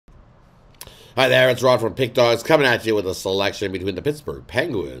Hi there, it's Rod from Pick Dawgz coming at you with a selection between the Pittsburgh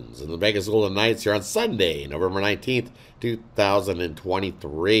Penguins and the Vegas Golden Knights here on Sunday, November 19th,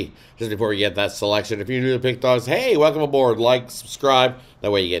 2023. Just before we get that selection, if you're new to Pick Dawgz, hey, welcome aboard. Like, subscribe.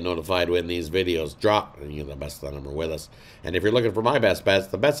 That way you get notified when these videos drop and you get the best of the number with us. And if you're looking for my best bets,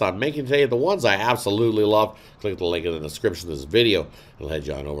 the bets I'm making today, the ones I absolutely love, click the link in the description of this video. It'll head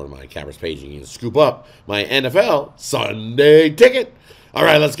you on over to my Handicapper's page and you can scoop up my NFL Sunday ticket. All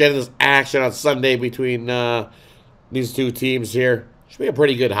right, let's get into this action on Sunday between these two teams here. Should be a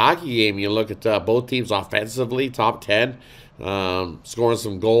pretty good hockey game. You look at both teams offensively, top 10, scoring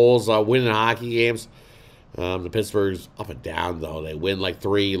some goals, winning hockey games. The Pittsburgh's up and down, though. They win like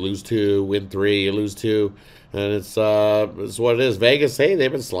 3, lose 2, win 3, lose 2. And it's what it is. Vegas, hey, they've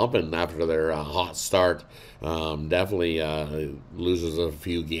been slumping after their hot start. Definitely loses a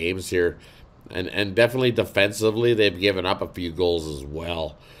few games here. And definitely defensively, they've given up a few goals as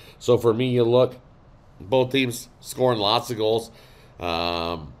well. So for me, you look, both teams scoring lots of goals.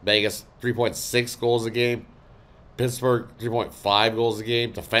 Vegas, 3.6 goals a game. Pittsburgh, 3.5 goals a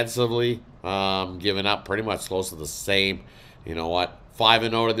game. Defensively, giving up pretty much close to the same. You know what?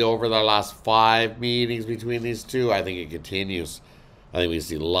 5-0 over their last 5 meetings between these two. I think it continues. I think we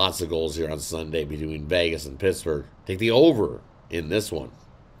see lots of goals here on Sunday between Vegas and Pittsburgh. Take the over in this one.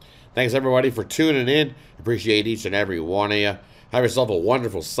 Thanks, everybody, for tuning in. Appreciate each and every one of you. Have yourself a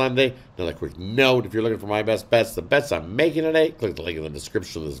wonderful Sunday. Another quick note, if you're looking for my best bets, the bets I'm making today, click the link in the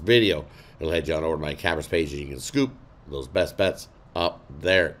description of this video. It'll head you on over to my Handicapper's page, and you can scoop those best bets up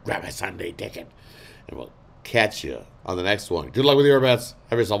there. Grab my Sunday ticket, and we'll catch you on the next one. Good luck with your bets.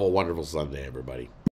 Have yourself a wonderful Sunday, everybody.